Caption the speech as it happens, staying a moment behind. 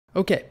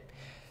Okay,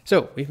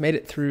 so we've made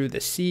it through the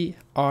C,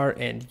 R,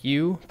 and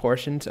U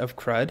portions of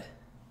CRUD.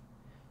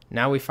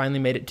 Now we finally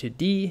made it to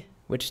D,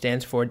 which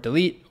stands for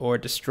delete or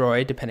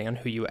destroy, depending on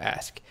who you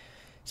ask.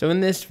 So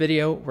in this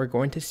video, we're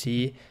going to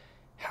see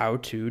how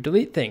to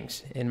delete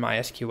things in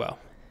MySQL.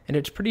 And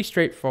it's pretty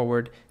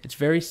straightforward. It's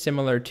very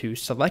similar to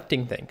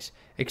selecting things,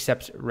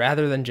 except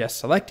rather than just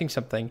selecting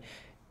something,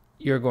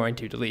 you're going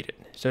to delete it.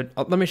 So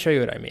let me show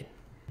you what I mean.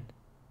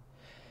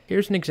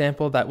 Here's an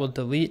example that will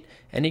delete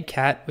any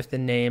cat with the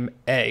name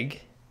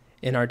egg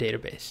in our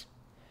database.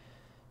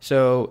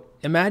 So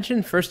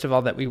imagine first of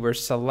all that we were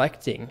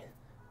selecting.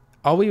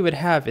 All we would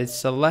have is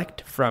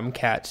select from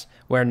cats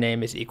where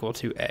name is equal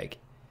to egg.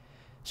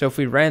 So if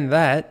we ran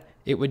that,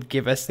 it would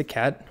give us the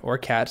cat or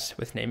cats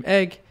with name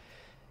egg,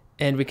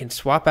 and we can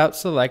swap out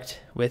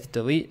select with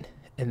delete,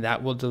 and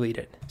that will delete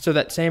it. So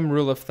that same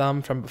rule of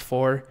thumb from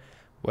before,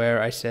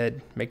 where I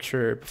said make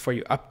sure before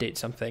you update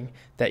something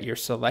that your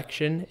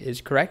selection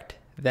is correct,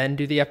 then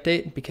do the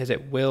update, because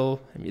it will,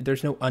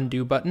 there's no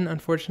undo button,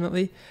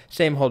 unfortunately.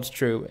 Same holds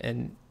true,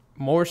 and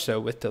more so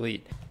with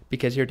delete,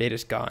 because your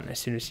data's gone as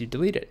soon as you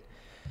delete it.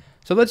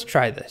 So let's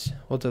try this.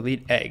 We'll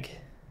delete egg.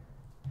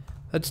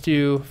 Let's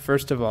do,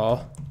 first of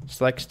all,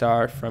 select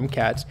star from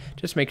cats.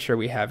 Just make sure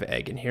we have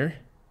egg in here.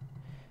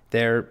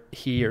 There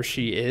he or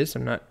she is.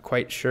 I'm not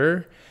quite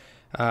sure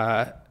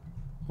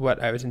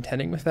what I was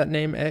intending with that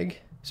name egg.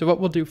 So what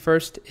we'll do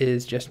first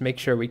is just make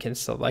sure we can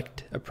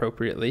select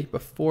appropriately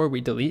before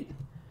we delete.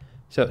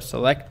 So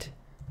select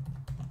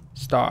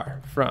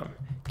star from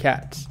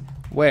cats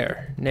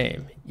where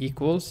name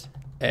equals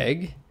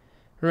egg.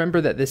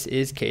 Remember that this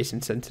is case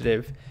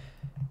insensitive.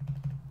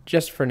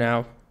 Just for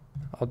now,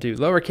 I'll do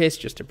lowercase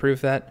just to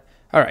prove that.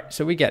 All right,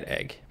 so we get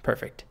egg.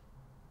 Perfect.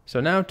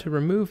 So now to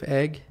remove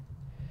egg,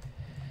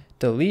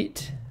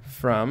 delete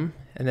from,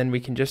 and then we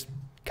can just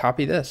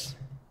copy this.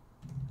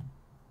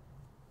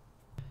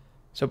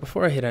 So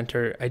before I hit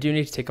enter, I do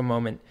need to take a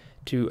moment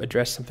to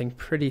address something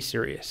pretty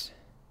serious.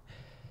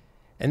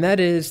 And that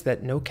is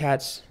that no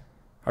cats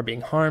are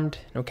being harmed,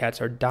 no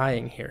cats are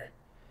dying here.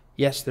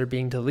 Yes, they're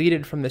being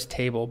deleted from this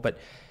table, but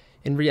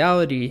in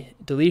reality,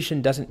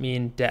 deletion doesn't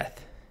mean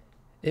death.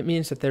 It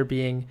means that they're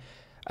being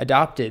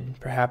adopted,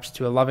 perhaps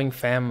to a loving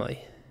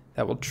family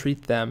that will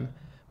treat them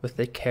with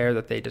the care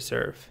that they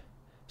deserve.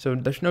 So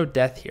there's no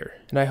death here.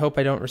 And I hope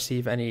I don't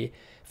receive any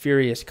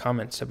furious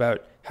comments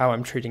about how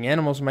I'm treating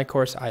animals in my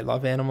course. I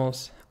love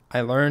animals.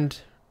 I learned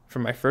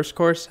from my first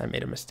course, I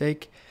made a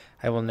mistake.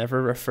 I will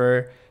never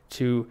refer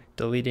to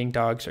deleting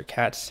dogs or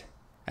cats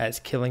as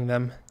killing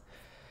them.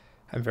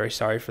 I'm very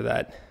sorry for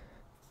that.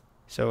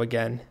 So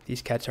again,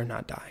 these cats are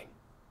not dying.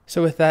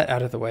 So with that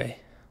out of the way,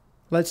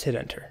 let's hit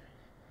enter.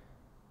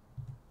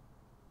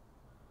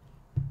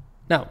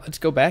 Now let's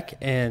go back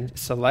and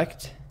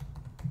select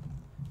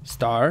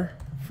star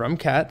from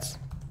cats.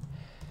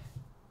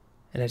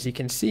 And as you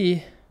can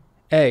see,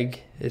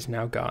 egg is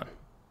now gone.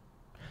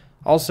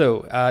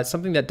 Also,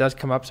 something that does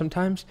come up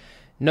sometimes,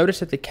 notice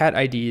that the cat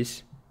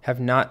IDs have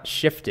not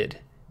shifted.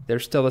 They're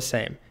still the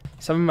same.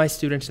 Some of my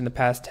students in the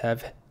past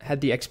have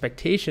had the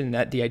expectation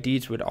that the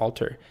IDs would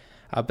alter,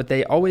 but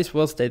they always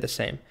will stay the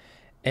same.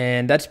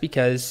 And that's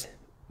because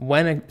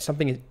when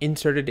something is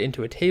inserted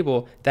into a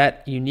table,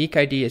 that unique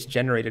ID is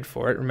generated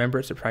for it. Remember,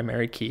 it's a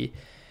primary key.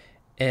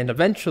 And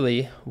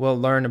eventually, we'll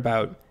learn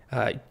about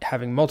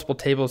having multiple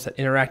tables that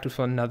interact with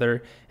one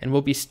another, and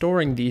we'll be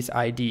storing these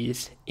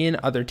IDs in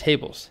other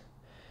tables.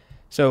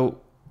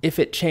 So if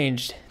it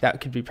changed,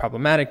 that could be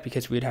problematic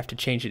because we'd have to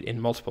change it in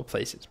multiple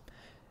places.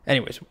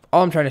 Anyways,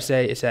 all I'm trying to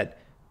say is that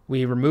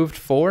we removed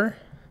 4,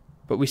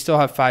 but we still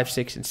have 5,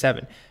 6, and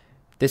 7.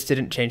 This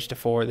didn't change to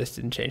 4, this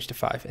didn't change to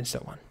 5, and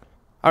so on.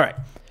 All right,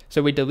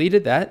 so we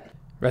deleted that.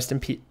 Rest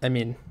in peace,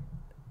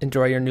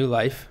 enjoy your new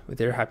life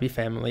with your happy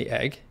family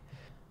egg.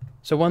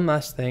 So one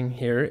last thing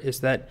here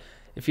is that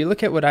if you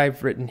look at what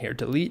I've written here,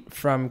 delete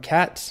from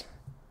cats,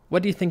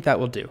 what do you think that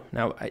will do?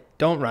 Now, I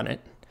don't run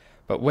it,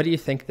 but what do you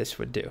think this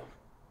would do?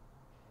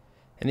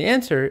 And the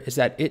answer is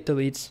that it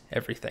deletes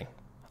everything,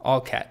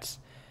 all cats.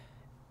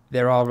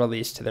 They're all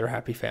released to their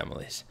happy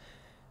families.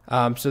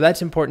 So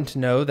that's important to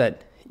know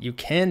that you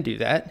can do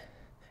that.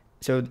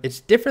 So it's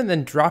different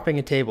than dropping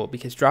a table,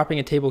 because dropping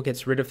a table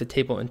gets rid of the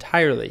table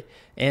entirely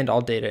and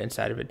all data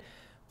inside of it.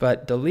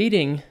 But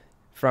deleting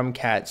from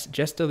cats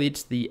just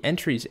deletes the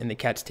entries in the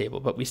cats table,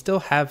 but we still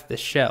have the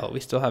shell, we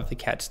still have the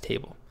cats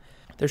table.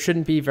 There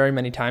shouldn't be very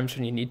many times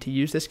when you need to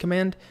use this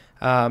command.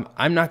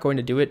 I'm not going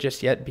to do it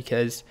just yet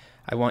because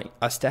I want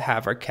us to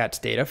have our cats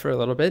data for a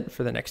little bit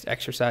for the next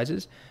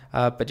exercises,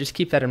 but just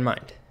keep that in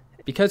mind.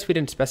 Because we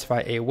didn't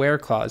specify a where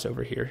clause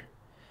over here,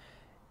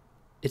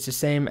 it's the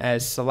same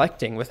as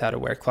selecting without a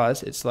where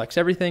clause. It selects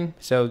everything,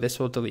 so this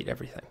will delete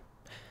everything.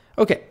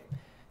 Okay,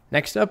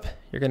 next up,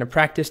 you're going to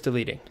practice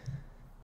deleting.